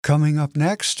Coming up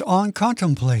next on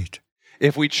Contemplate.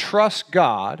 If we trust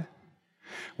God,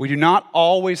 we do not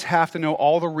always have to know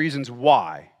all the reasons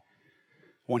why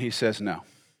when he says no.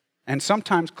 And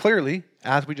sometimes, clearly,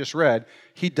 as we just read,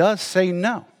 he does say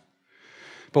no.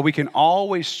 But we can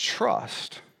always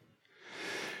trust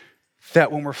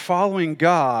that when we're following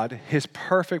God, his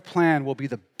perfect plan will be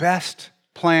the best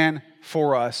plan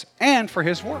for us and for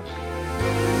his work.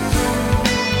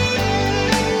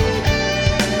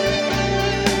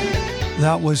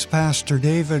 That was Pastor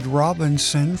David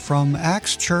Robinson from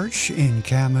Axe Church in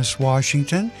Camas,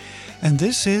 Washington, and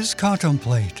this is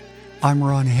Contemplate. I'm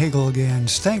Ron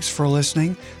Hagelgans. Thanks for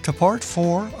listening to Part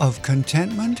 4 of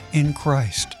Contentment in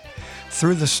Christ.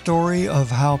 Through the story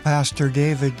of how Pastor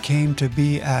David came to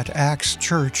be at Axe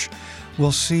Church,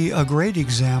 we'll see a great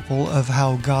example of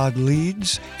how God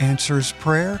leads, answers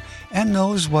prayer, and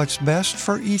knows what's best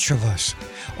for each of us.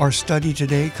 Our study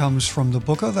today comes from the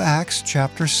book of Acts,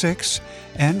 chapter 6,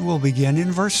 and we'll begin in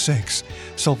verse 6.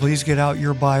 So please get out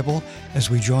your Bible as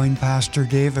we join Pastor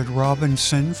David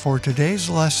Robinson for today's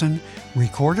lesson,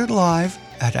 recorded live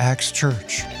at Axe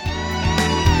Church.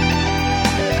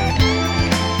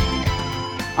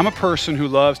 I'm a person who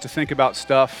loves to think about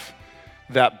stuff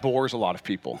that bores a lot of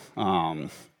people.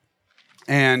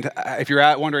 And if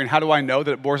you're wondering, how do I know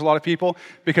that it bores a lot of people?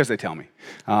 Because they tell me.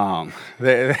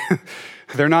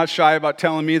 They're not shy about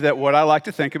telling me that what I like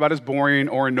to think about is boring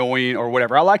or annoying or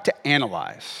whatever. I like to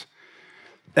analyze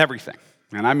everything.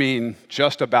 And I mean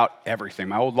just about everything.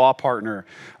 My old law partner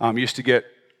used to get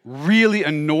really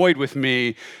annoyed with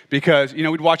me because,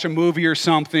 we'd watch a movie or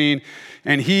something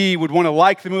and he would want to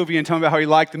like the movie and tell me about how he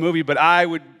liked the movie, but I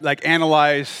would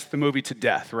analyze the movie to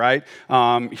death, right?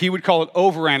 He would call it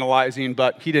overanalyzing,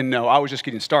 but he didn't know. I was just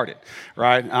getting started,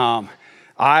 right?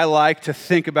 I like to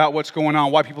think about what's going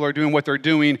on, why people are doing what they're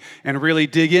doing, and really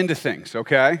dig into things,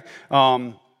 okay?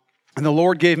 And the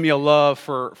Lord gave me a love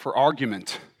for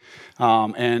argument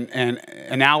and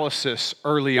analysis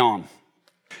early on.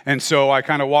 And so I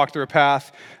kind of walked through a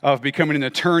path of becoming an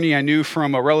attorney. I knew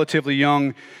from a relatively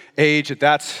young age that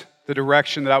that's the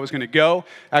direction that I was going to go.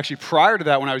 Actually, prior to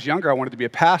that, when I was younger, I wanted to be a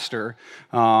pastor.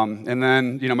 And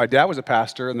then, my dad was a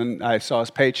pastor, and then I saw his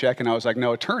paycheck, and I was like,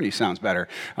 no, attorney sounds better.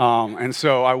 And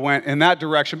so I went in that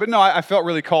direction. But no, I felt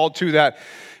really called to that.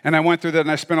 And I went through that,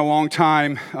 and I spent a long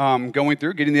time going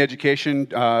through, getting the education,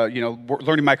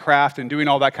 learning my craft and doing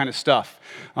all that kind of stuff.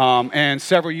 And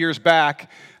several years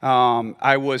back,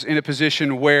 I was in a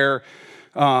position where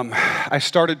I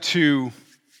started to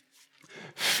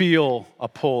feel a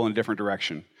pull in a different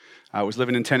direction. I was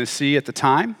living in Tennessee at the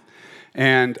time,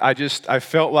 and I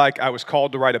felt like I was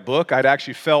called to write a book. I'd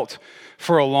actually felt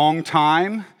for a long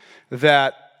time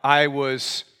that I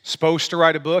was supposed to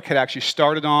write a book, had actually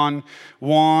started on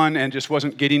one and just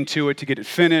wasn't getting to it to get it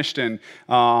finished.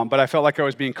 But I felt like I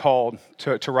was being called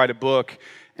to write a book.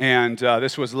 And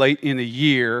this was late in the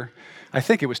year. I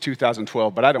think it was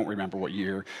 2012, but I don't remember what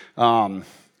year.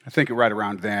 I think right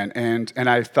around then. And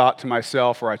I thought to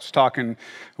myself, or I was talking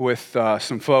with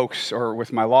some folks, or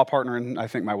with my law partner, and I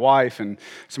think my wife and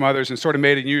some others, and sort of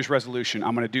made a New Year's resolution.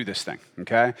 I'm going to do this thing,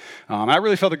 okay? I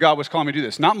really felt that God was calling me to do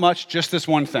this. Not much, just this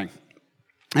one thing.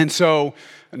 And so,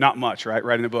 not much,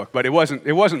 right in the book, but it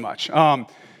wasn't much.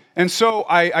 And so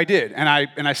I did, and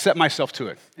I set myself to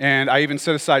it. And I even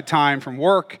set aside time from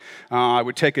work. I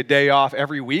would take a day off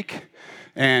every week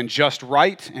and just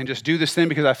write and just do this thing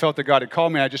because I felt that God had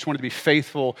called me. I just wanted to be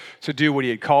faithful to do what he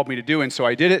had called me to do. And so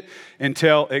I did it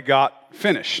until it got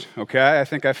finished, okay? I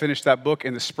think I finished that book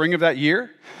in the spring of that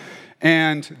year.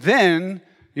 And then,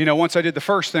 once I did the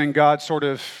first thing, God sort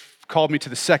of called me to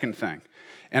the second thing.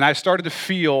 And I started to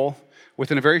feel,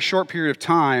 within a very short period of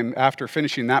time after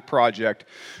finishing that project,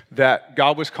 that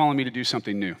God was calling me to do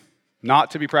something new.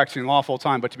 Not to be practicing law full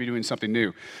time, but to be doing something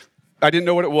new. I didn't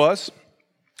know what it was,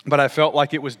 but I felt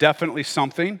like it was definitely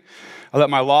something. I let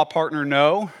my law partner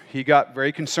know. He got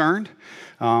very concerned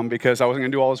because I wasn't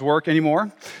going to do all his work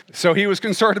anymore. So he was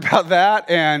concerned about that,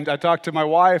 and I talked to my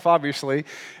wife, obviously,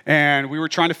 and we were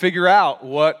trying to figure out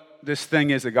what this thing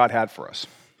is that God had for us.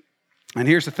 And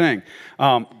here's the thing.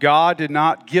 God did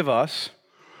not give us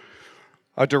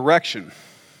a direction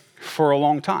for a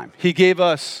long time. He gave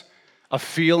us a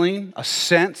feeling, a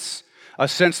sense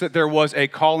that there was a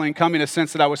calling coming, a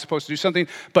sense that I was supposed to do something,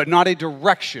 but not a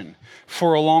direction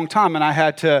for a long time. And I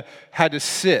had to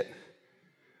sit.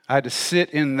 I had to sit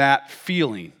in that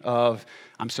feeling of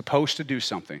I'm supposed to do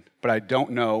something, but I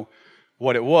don't know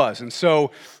what it was. And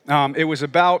so it was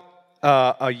about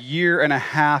a year and a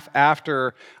half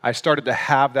after I started to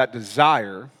have that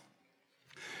desire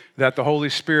that the Holy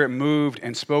Spirit moved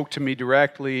and spoke to me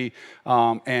directly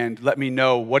and let me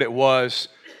know what it was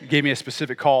gave me a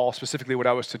specific call, specifically what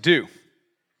I was to do.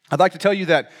 I'd like to tell you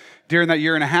that during that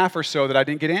year and a half or so that I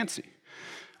didn't get antsy.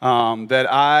 That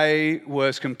I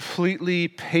was completely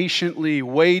patiently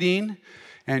waiting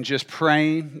and just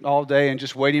praying all day and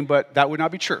just waiting, but that would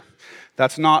not be true.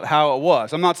 That's not how it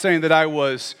was. I'm not saying that I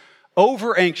was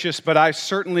over anxious, but I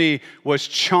certainly was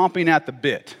chomping at the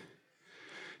bit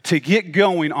to get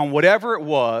going on whatever it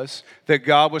was that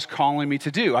God was calling me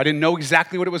to do. I didn't know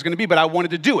exactly what it was going to be, but I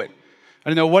wanted to do it. I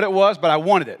didn't know what it was, but I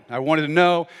wanted it. I wanted to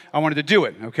know, I wanted to do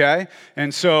it, okay?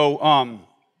 And so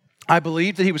I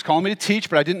believed that he was calling me to teach,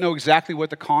 but I didn't know exactly what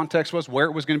the context was, where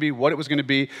it was going to be, what it was going to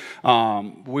be.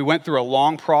 We went through a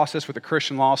long process with the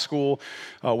Christian law school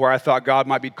where I thought God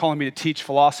might be calling me to teach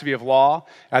philosophy of law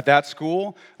at that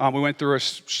school. We went through a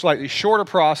slightly shorter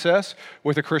process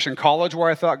with a Christian college where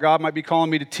I thought God might be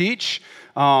calling me to teach.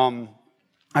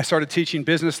 I started teaching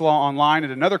business law online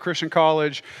at another Christian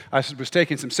college. I was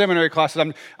taking some seminary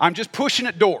classes. I'm just pushing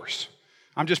at doors.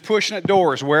 I'm just pushing at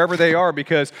doors wherever they are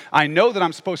because I know that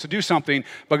I'm supposed to do something,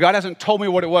 but God hasn't told me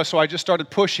what it was, so I just started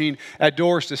pushing at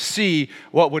doors to see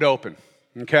what would open,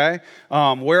 okay?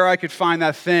 Where I could find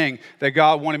that thing that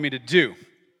God wanted me to do.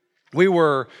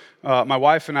 My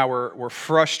wife and I were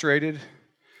frustrated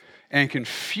and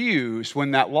confused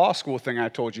when that law school thing I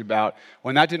told you about,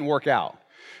 when that didn't work out.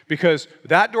 Because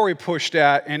that door we pushed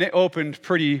at, and it opened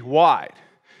pretty wide.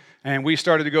 And we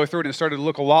started to go through it, and it started to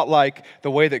look a lot like the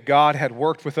way that God had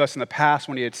worked with us in the past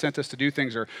when he had sent us to do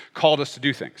things or called us to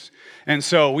do things. And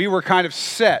so we were kind of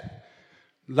set,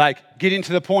 like getting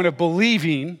to the point of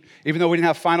believing, even though we didn't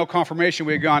have final confirmation,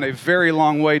 we had gone a very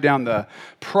long way down the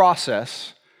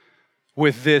process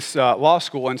with this law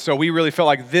school. And so we really felt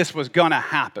like this was going to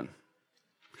happen.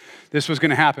 This was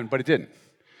going to happen, but it didn't.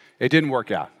 It didn't work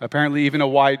out. Apparently, even a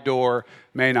wide door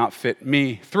may not fit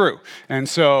me through. And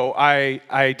so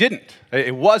I didn't.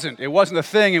 It wasn't a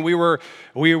thing, and we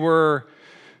were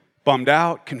bummed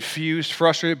out, confused,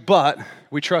 frustrated, but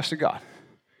we trusted God.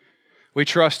 We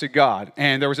trusted God,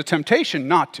 and there was a temptation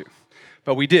not to,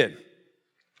 but we did.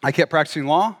 I kept practicing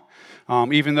law,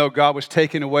 even though God was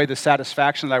taking away the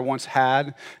satisfaction that I once had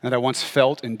and that I once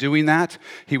felt in doing that.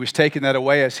 He was taking that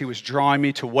away as he was drawing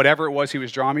me to whatever it was he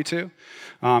was drawing me to.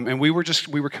 And we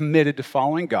were committed to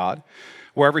following God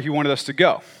wherever he wanted us to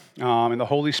go. And the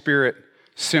Holy Spirit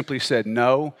simply said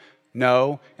no,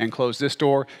 and closed this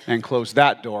door and closed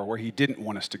that door where he didn't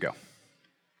want us to go.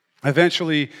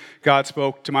 Eventually, God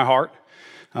spoke to my heart,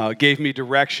 gave me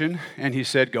direction, and he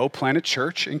said, go plant a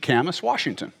church in Camas,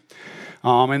 Washington.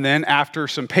 And then after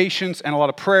some patience and a lot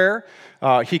of prayer,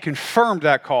 he confirmed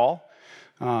that call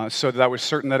so that I was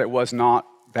certain that it was not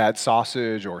bad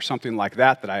sausage or something like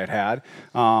that I had had.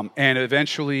 And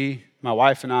eventually, my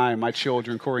wife and I and my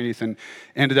children, Corey and Ethan,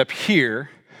 ended up here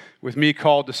with me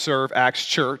called to serve Acts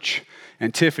Church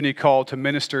and Tiffany called to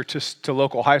minister to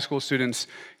local high school students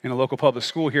in a local public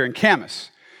school here in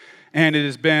Camas. And it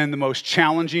has been the most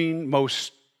challenging,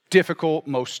 most difficult,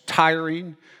 most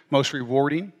tiring, most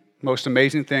rewarding, most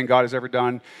amazing thing God has ever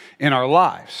done in our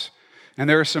lives. And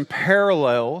there are some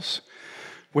parallels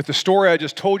with the story I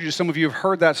just told you. Some of you have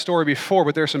heard that story before,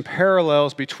 but there are some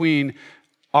parallels between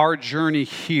our journey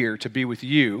here to be with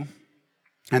you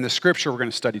and the scripture we're going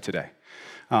to study today.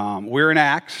 We're in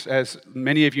Acts. As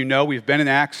many of you know, we've been in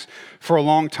Acts for a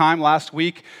long time. Last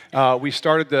week, we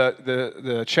started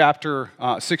the chapter,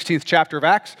 16th chapter of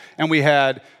Acts, and we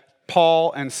had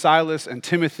Paul and Silas and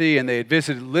Timothy, and they had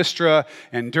visited Lystra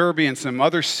and Derbe and some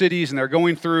other cities, and they're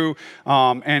going through,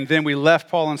 and then we left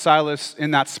Paul and Silas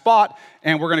in that spot,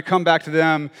 and we're going to come back to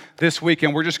them this week,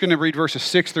 and we're just going to read verses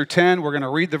 6 through 10. We're going to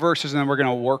read the verses, and then we're going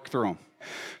to work through them.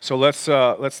 So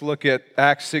let's look at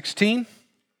Acts 16,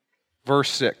 verse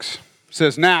 6. It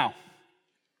says, now,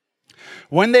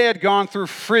 when they had gone through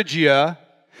Phrygia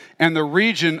and the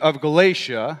region of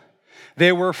Galatia,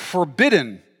 they were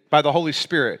forbidden by the Holy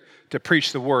Spirit to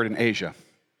preach the word in Asia.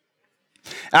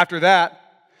 After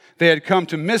that, they had come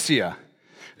to Mysia.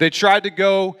 They tried to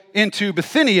go into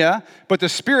Bithynia, but the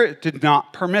Spirit did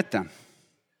not permit them.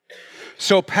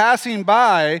 So passing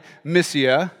by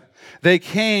Mysia, they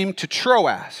came to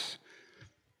Troas.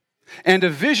 And a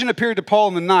vision appeared to Paul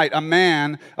in the night. A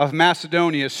man of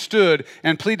Macedonia stood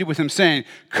and pleaded with him, saying,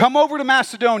 come over to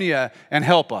Macedonia and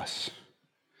help us.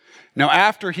 Now,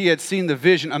 after he had seen the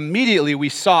vision, immediately we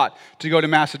sought to go to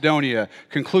Macedonia,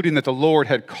 concluding that the Lord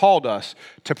had called us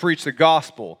to preach the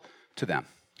gospel to them.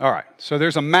 All right, so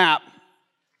there's a map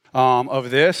of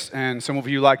this, and some of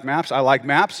you like maps. I like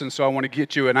maps, and so I want to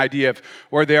get you an idea of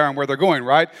where they are and where they're going,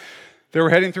 right? They were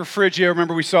heading through Phrygia.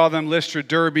 Remember, we saw them, Lystra,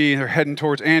 Derbe. They're heading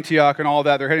towards Antioch and all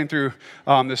that. They're heading through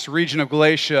this region of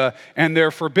Galatia, and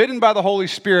they're forbidden by the Holy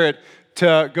Spirit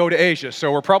to go to Asia.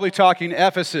 So we're probably talking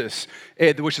Ephesus,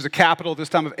 which is the capital at this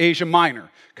time of Asia Minor,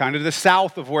 kind of to the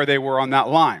south of where they were on that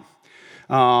line.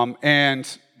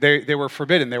 And they were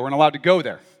forbidden. They weren't allowed to go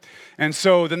there. And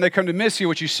so then they come to Mysia,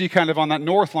 which you see kind of on that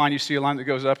north line. You see a line that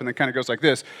goes up and then kind of goes like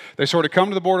this. They sort of come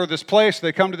to the border of this place.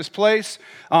 They come to this place,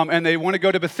 and they want to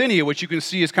go to Bithynia, which you can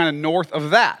see is kind of north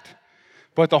of that.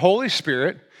 But the Holy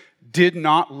Spirit did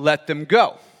not let them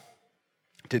go,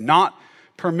 did not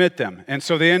permit them. And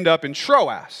so they end up in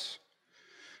Troas.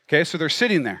 Okay, so they're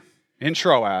sitting there in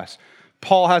Troas.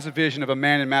 Paul has a vision of a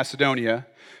man in Macedonia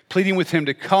pleading with him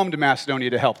to come to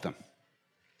Macedonia to help them.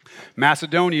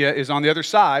 Macedonia is on the other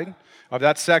side of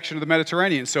that section of the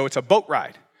Mediterranean, so it's a boat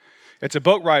ride. It's a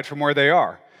boat ride from where they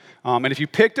are. And if you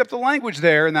picked up the language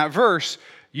there in that verse,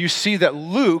 you see that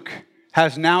Luke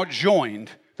has now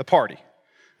joined the party.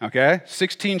 Okay,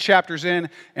 16 chapters in,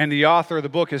 and the author of the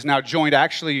book is now joined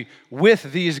actually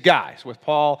with these guys, with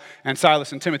Paul and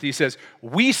Silas and Timothy. He says,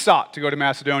 we sought to go to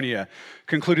Macedonia,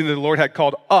 concluding that the Lord had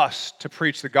called us to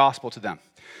preach the gospel to them.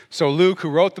 So Luke, who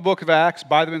wrote the book of Acts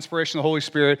by the inspiration of the Holy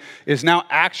Spirit, is now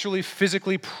actually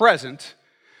physically present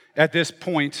at this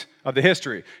point of the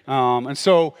history. And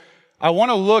so I want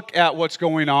to look at what's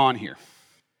going on here.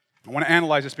 I want to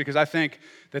analyze this because I think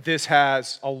that this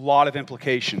has a lot of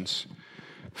implications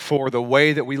for the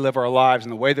way that we live our lives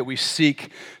and the way that we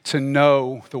seek to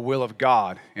know the will of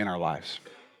God in our lives.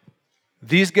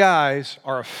 These guys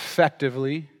are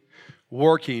effectively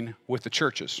working with the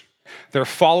churches. They're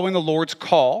following the Lord's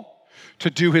call to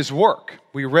do his work.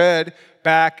 We read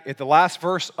back at the last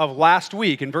verse of last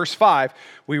week, in verse 5,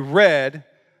 we read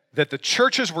that the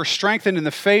churches were strengthened in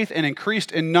the faith and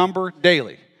increased in number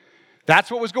daily.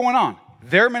 That's what was going on.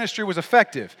 Their ministry was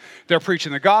effective. They're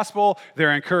preaching the gospel.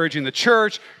 They're encouraging the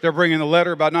church. They're bringing the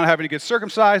letter about not having to get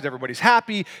circumcised. Everybody's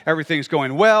happy. Everything's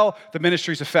going well. The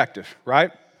ministry's effective,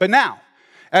 right? But now,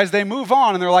 as they move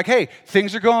on and they're like, hey,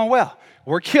 things are going well.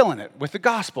 We're killing it with the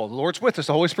gospel. The Lord's with us.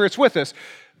 The Holy Spirit's with us.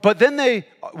 But then they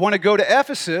want to go to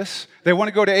Ephesus. They want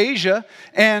to go to Asia.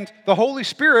 And the Holy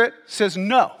Spirit says,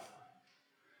 no,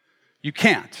 you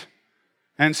can't.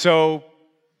 And so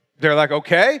they're like,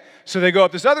 okay. So they go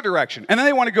up this other direction. And then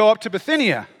they want to go up to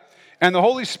Bithynia. And the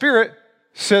Holy Spirit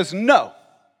says no.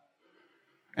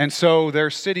 And so they're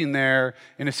sitting there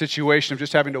in a situation of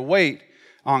just having to wait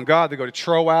on God. They go to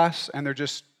Troas and they're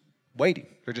just waiting.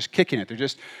 They're just kicking it. They're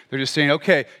just saying,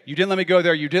 okay, you didn't let me go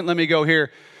there. You didn't let me go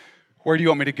here. Where do you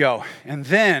want me to go? And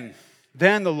then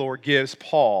the Lord gives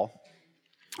Paul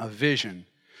a vision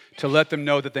to let them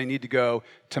know that they need to go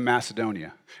to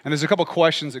Macedonia. And there's a couple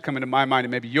questions that come into my mind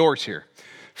and maybe yours here.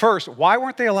 First, why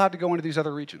weren't they allowed to go into these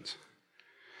other regions?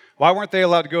 Why weren't they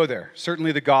allowed to go there?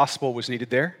 Certainly the gospel was needed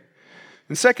there.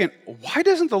 And second, why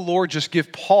doesn't the Lord just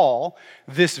give Paul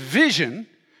this vision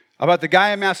about the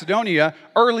guy in Macedonia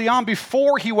early on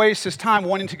before he wastes his time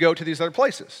wanting to go to these other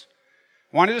places?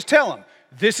 Why not just tell him,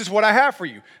 this is what I have for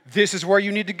you. This is where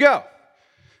you need to go.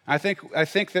 I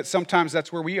think that sometimes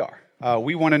that's where we are.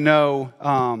 We want to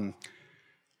know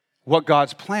what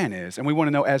God's plan is, and we want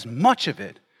to know as much of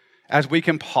it as we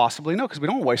can possibly know, because we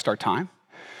don't want to waste our time.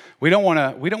 We don't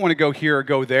want to go here or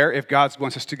go there if God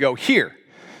wants us to go here.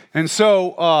 And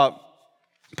so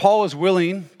Paul is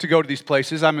willing to go to these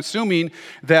places. I'm assuming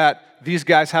that these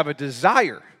guys have a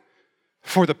desire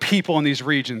for the people in these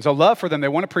regions, a love for them. They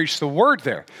want to preach the word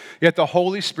there, yet the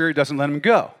Holy Spirit doesn't let them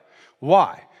go.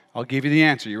 Why? I'll give you the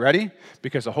answer. You ready?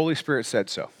 Because the Holy Spirit said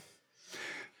so.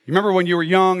 You remember when you were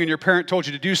young and your parent told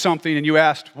you to do something and you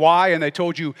asked why, and they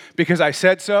told you, because I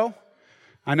said so?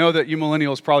 I know that you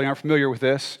millennials probably aren't familiar with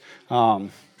this.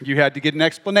 You had to get an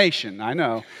explanation. I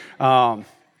know.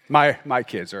 My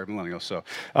kids are millennials, so.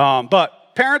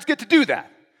 But parents get to do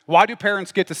that. Why do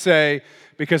parents get to say,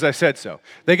 because I said so?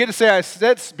 They get to say,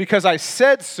 because I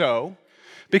said so,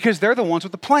 because they're the ones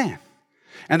with the plan.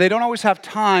 And they don't always have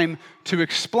time to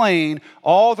explain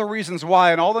all the reasons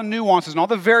why and all the nuances and all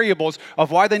the variables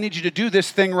of why they need you to do this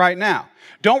thing right now.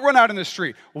 Don't run out in the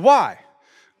street. Why?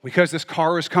 Because this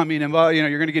car is coming and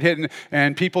you're going to get hit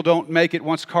and people don't make it.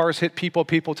 Once cars hit people,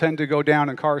 people tend to go down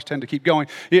and cars tend to keep going.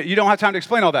 You don't have time to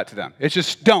explain all that to them. It's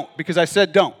just don't, because I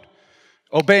said don't.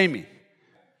 Obey me.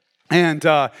 And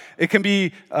it can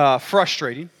be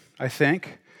frustrating, I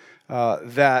think,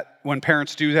 that when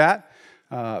parents do that,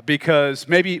 because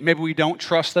maybe we don't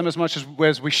trust them as much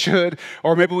as we should,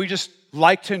 or maybe we just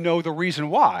like to know the reason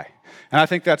why. And I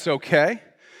think that's okay,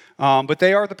 but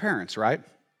they are the parents, right?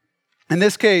 In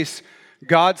this case,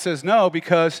 God says no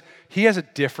because he has a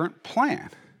different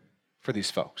plan for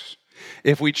these folks.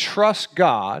 If we trust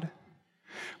God,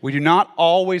 we do not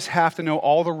always have to know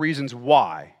all the reasons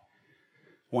why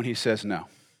when he says no.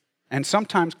 And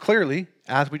sometimes, clearly,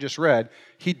 as we just read,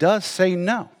 he does say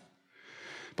no.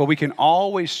 But we can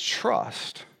always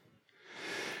trust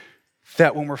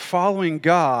that when we're following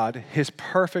God, his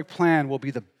perfect plan will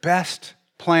be the best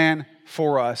plan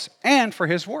for us and for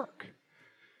his work.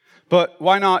 But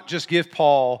why not just give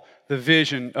Paul the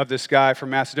vision of this guy from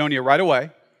Macedonia right away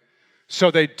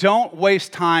so they don't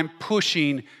waste time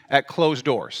pushing at closed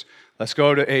doors? Let's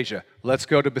go to Asia. Let's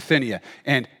go to Bithynia.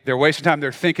 And they're wasting time.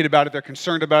 They're thinking about it. They're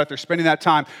concerned about it. They're spending that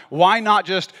time. Why not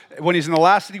just, when he's in the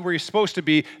last city where he's supposed to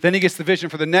be, then he gets the vision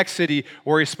for the next city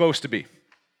where he's supposed to be?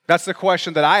 That's the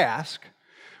question that I ask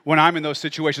when I'm in those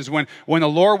situations. When the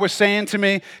Lord was saying to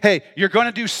me, hey, you're going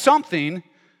to do something,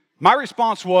 my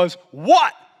response was,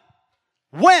 what?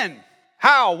 When?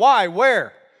 How? Why?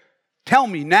 Where? Tell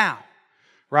me now,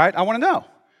 right? I want to know.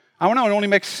 I want to know. It only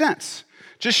makes sense.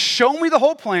 Just show me the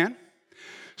whole plan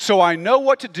so I know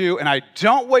what to do and I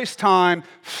don't waste time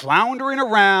floundering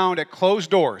around at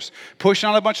closed doors, pushing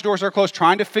on a bunch of doors that are closed,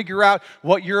 trying to figure out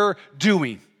what you're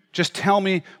doing. Just tell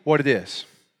me what it is.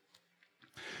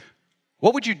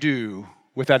 What would you do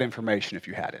with that information if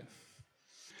you had it?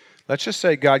 Let's just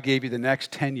say God gave you the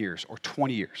next 10 years or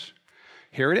 20 years.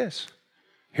 Here it is.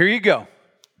 Here you go.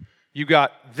 You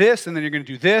got this, and then you're going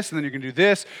to do this, and then you're going to do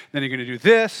this, and then you're going to do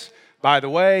this. By the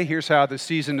way, here's how the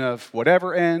season of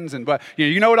whatever ends, and but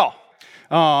you know it all.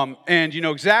 And you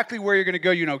know exactly where you're going to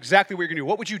go. You know exactly what you're going to do.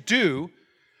 What would you do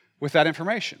with that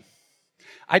information?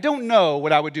 I don't know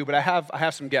what I would do, but I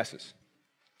have some guesses.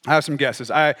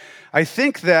 I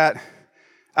think that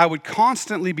I would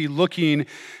constantly be looking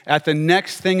at the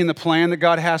next thing in the plan that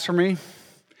God has for me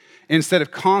instead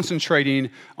of concentrating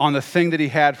on the thing that he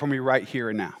had for me right here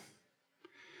and now.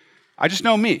 I just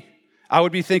know me. I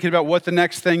would be thinking about what the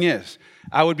next thing is.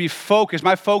 I would be focused.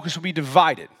 My focus would be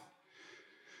divided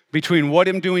between what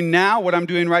I'm doing now, what I'm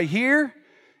doing right here,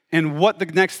 and what the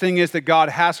next thing is that God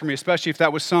has for me, especially if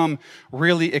that was some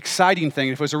really exciting thing.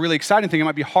 If it was a really exciting thing, it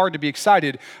might be hard to be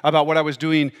excited about what I was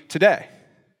doing today.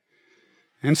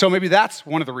 And so maybe that's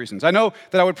one of the reasons. I know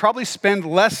that I would probably spend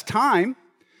less time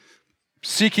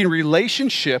seeking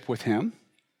relationship with him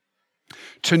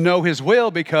to know his will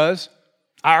because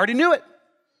I already knew it.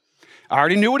 I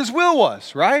already knew what his will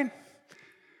was, right?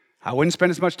 I wouldn't spend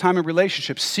as much time in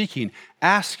relationships seeking,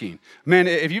 asking. Man,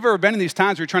 if you've ever been in these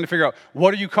times where you're trying to figure out,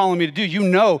 what are you calling me to do? You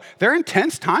know they're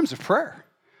intense times of prayer.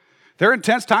 They're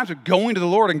intense times of going to the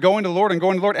Lord and going to the Lord and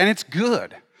going to the Lord, and it's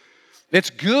good. It's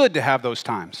good to have those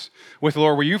times with the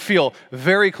Lord where you feel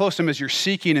very close to him as you're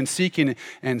seeking and seeking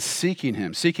and seeking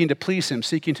him, seeking to please him,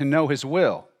 seeking to know his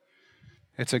will.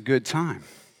 It's a good time.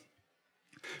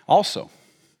 Also,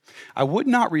 I would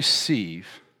not receive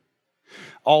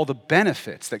all the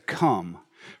benefits that come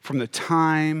from the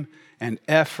time and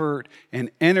effort and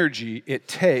energy it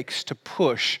takes to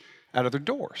push at other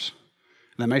doors.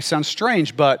 That may sound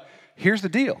strange, but here's the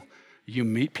deal. You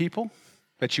meet people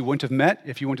that you wouldn't have met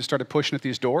if you wouldn't have started pushing at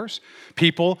these doors.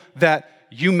 People that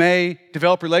you may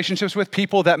develop relationships with,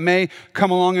 people that may come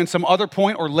along in some other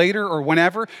point or later or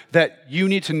whenever that you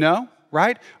need to know,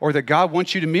 right? Or that God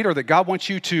wants you to meet or that God wants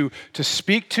you to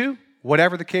speak to,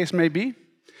 whatever the case may be.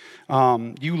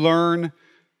 You learn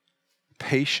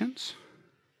patience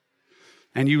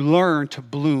and you learn to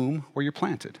bloom where you're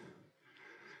planted.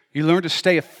 You learn to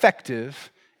stay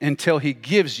effective until he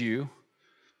gives you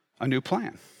a new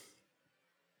plan.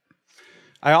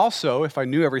 I also, if I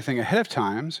knew everything ahead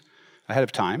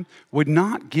of time, would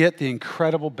not get the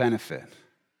incredible benefit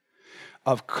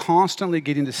of constantly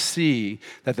getting to see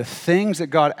that the things that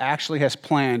God actually has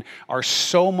planned are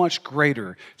so much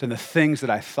greater than the things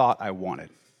that I thought I wanted.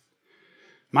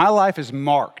 My life is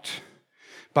marked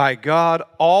by God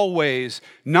always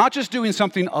not just doing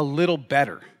something a little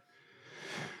better,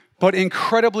 but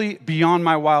incredibly beyond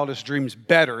my wildest dreams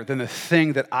better than the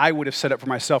thing that I would have set up for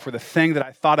myself or the thing that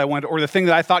I thought I wanted or the thing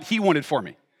that I thought he wanted for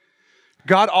me.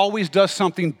 God always does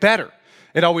something better.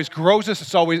 It always grows us.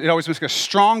 It always makes us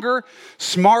stronger,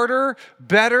 smarter,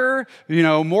 better,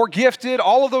 more gifted.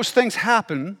 All of those things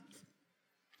happen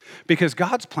because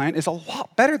God's plan is a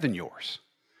lot better than yours.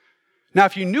 Now,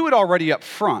 if you knew it already up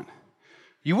front,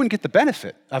 you wouldn't get the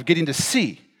benefit of getting to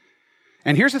see.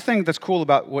 And here's the thing that's cool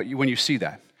about when you see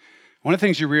that. One of the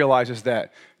things you realize is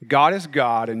that God is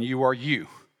God and you are you.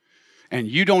 And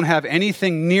you don't have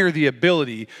anything near the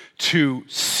ability to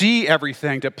see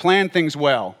everything, to plan things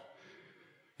well.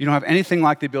 You don't have anything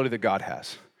like the ability that God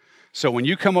has. So when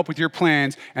you come up with your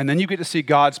plans and then you get to see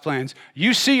God's plans,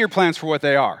 you see your plans for what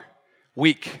they are.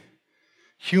 Weak,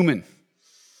 human.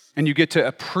 And you get to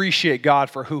appreciate God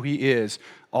for who he is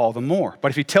all the more.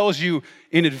 But if he tells you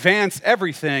in advance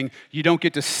everything, you don't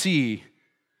get to see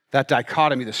That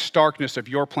dichotomy, the starkness of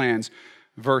your plans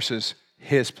versus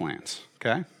his plans,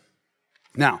 okay?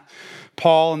 Now,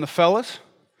 Paul and the fellas,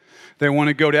 they want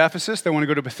to go to Ephesus. They want to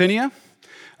go to Bithynia.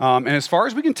 And as far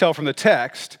as we can tell from the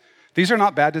text, these are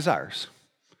not bad desires.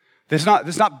 This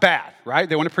is not bad, right?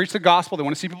 They want to preach the gospel. They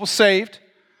want to see people saved.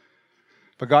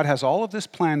 But God has all of this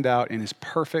planned out in his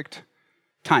perfect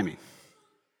timing.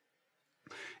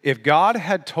 If God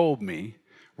had told me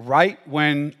right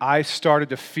when I started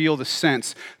to feel the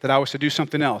sense that I was to do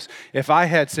something else, if I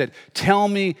had said, tell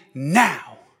me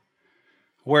now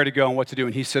where to go and what to do,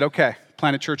 and he said, okay,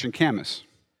 plant a church in Camas,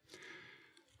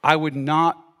 I would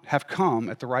not have come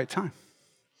at the right time.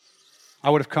 I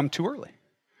would have come too early.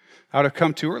 I would have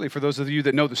come too early. For those of you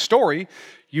that know the story,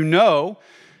 you know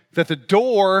that the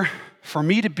door for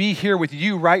me to be here with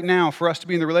you right now, for us to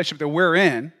be in the relationship that we're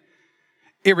in,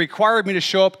 it required me to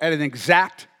show up at an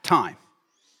exact time.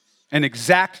 An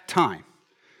exact time.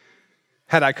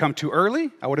 Had I come too early,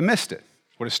 I would have missed it.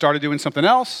 Would have started doing something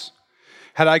else.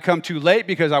 Had I come too late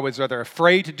because I was either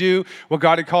afraid to do what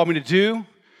God had called me to do,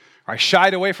 or I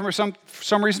shied away from it for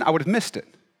some reason, I would have missed it.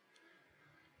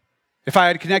 If I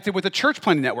had connected with the church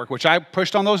planting network, which I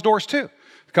pushed on those doors too,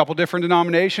 a couple different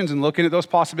denominations and looking at those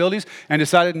possibilities and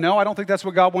decided, no, I don't think that's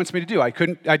what God wants me to do. I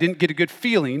didn't get a good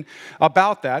feeling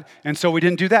about that, and so we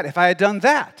didn't do that. If I had done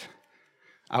that,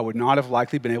 I would not have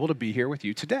likely been able to be here with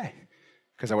you today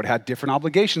because I would have had different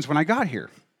obligations when I got here.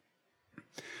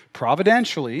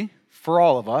 Providentially, for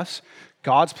all of us,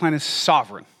 God's plan is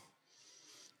sovereign.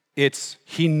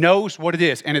 He knows what it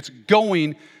is, and it's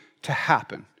going to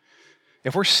happen.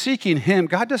 If we're seeking him,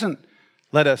 God doesn't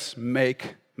let us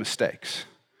make mistakes,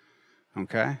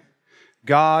 okay?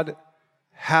 God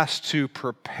has to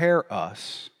prepare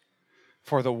us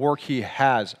for the work he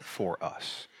has for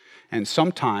us. And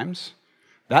sometimes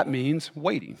that means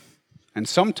waiting. And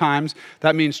sometimes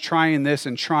that means trying this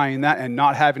and trying that and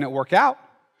not having it work out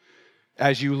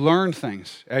as you learn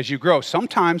things, as you grow.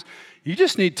 Sometimes you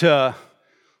just need to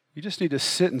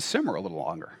sit and simmer a little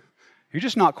longer. You're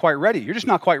just not quite ready. You're just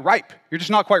not quite ripe. You're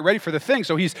just not quite ready for the thing.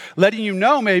 So he's letting you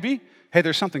know maybe, hey,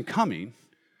 there's something coming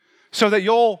so that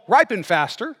you'll ripen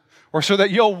faster or so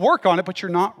that you'll work on it, but you're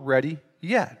not ready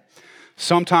yet.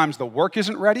 Sometimes the work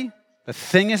isn't ready, the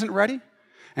thing isn't ready,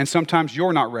 and sometimes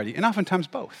you're not ready, and oftentimes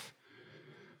both.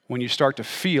 When you start to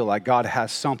feel like God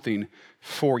has something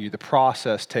for you, the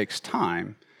process takes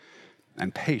time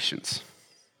and patience.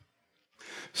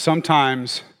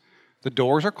 Sometimes the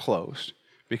doors are closed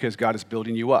because God is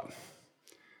building you up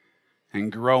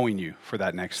and growing you for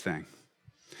that next thing.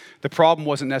 The problem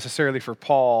wasn't necessarily for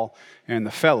Paul and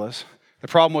the fellas. The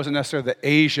problem wasn't necessarily that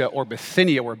Asia or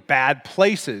Bithynia were bad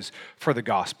places for the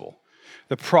gospel.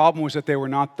 The problem was that they were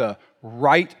not the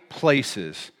right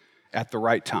places at the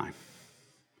right time.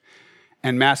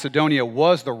 And Macedonia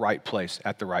was the right place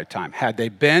at the right time. Had they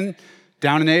been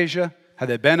down in Asia, had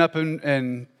they been up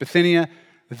in Bithynia,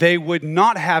 they would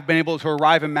not have been able to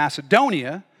arrive in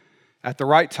Macedonia at the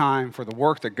right time for the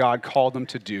work that God called them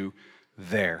to do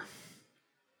there.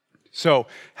 So,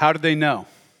 how did they know?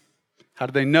 How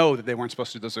did they know that they weren't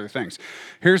supposed to do those other things?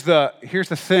 Here's the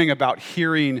thing about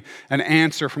hearing an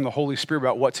answer from the Holy Spirit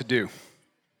about what to do.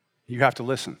 You have to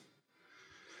listen.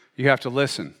 You have to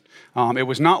listen. It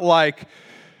was not like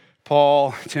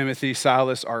Paul, Timothy,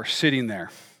 Silas are sitting there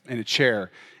in a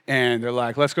chair and they're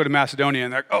like, let's go to Macedonia.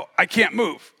 And they're like, oh, I can't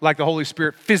move. Like the Holy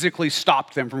Spirit physically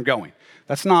stopped them from going.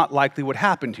 That's not likely what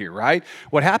happened here, right?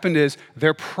 What happened is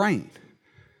they're praying.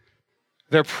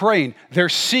 They're praying. They're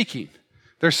seeking.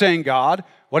 They're saying, God,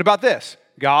 what about this?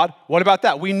 God, what about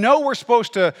that? We know we're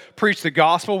supposed to preach the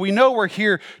gospel. We know we're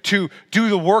here to do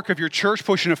the work of your church,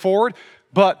 pushing it forward.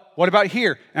 But what about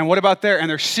here? And what about there? And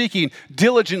they're seeking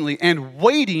diligently and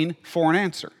waiting for an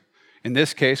answer. In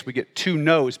this case, we get 2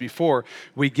 no's before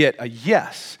we get a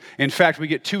yes. In fact, we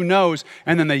get 2 no's,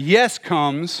 and then the yes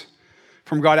comes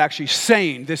from God actually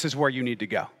saying, this is where you need to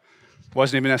go. It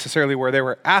wasn't even necessarily where they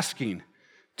were asking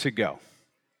to go.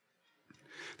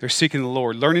 They're seeking the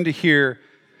Lord, learning to hear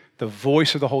the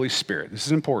voice of the Holy Spirit. This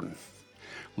is important.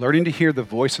 Learning to hear the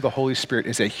voice of the Holy Spirit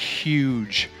is a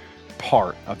huge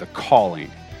part of the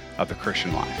calling of the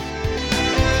Christian life.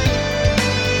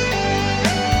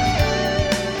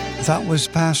 That was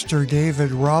Pastor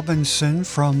David Robinson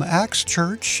from Axe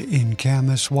Church in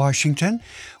Camas, Washington,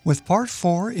 with part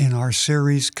 4 in our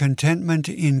series Contentment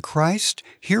in Christ,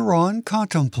 here on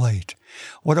Contemplate.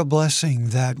 What a blessing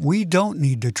that we don't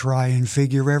need to try and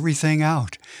figure everything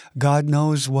out. God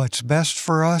knows what's best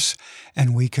for us,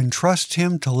 and we can trust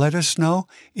Him to let us know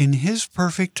in His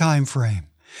perfect time frame.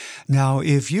 Now,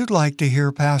 if you'd like to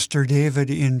hear Pastor David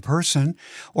in person,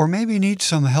 or maybe need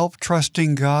some help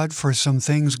trusting God for some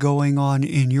things going on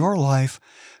in your life,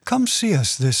 come see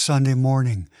us this Sunday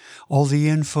morning. All the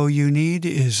info you need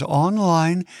is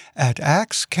online at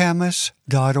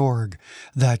axcamus.org.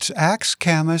 That's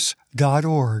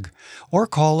axcamus.org. Or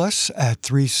call us at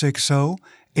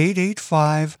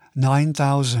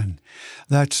 360-885-9000.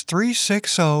 That's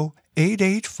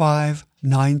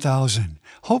 360-885-9000.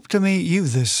 Hope to meet you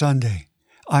this Sunday.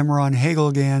 I'm Ron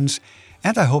Hagelgans,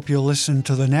 and I hope you'll listen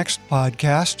to the next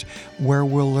podcast where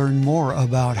we'll learn more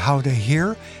about how to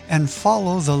hear and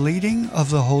follow the leading of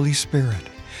the Holy Spirit.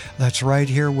 That's right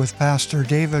here with Pastor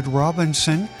David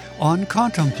Robinson on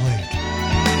Contemplate.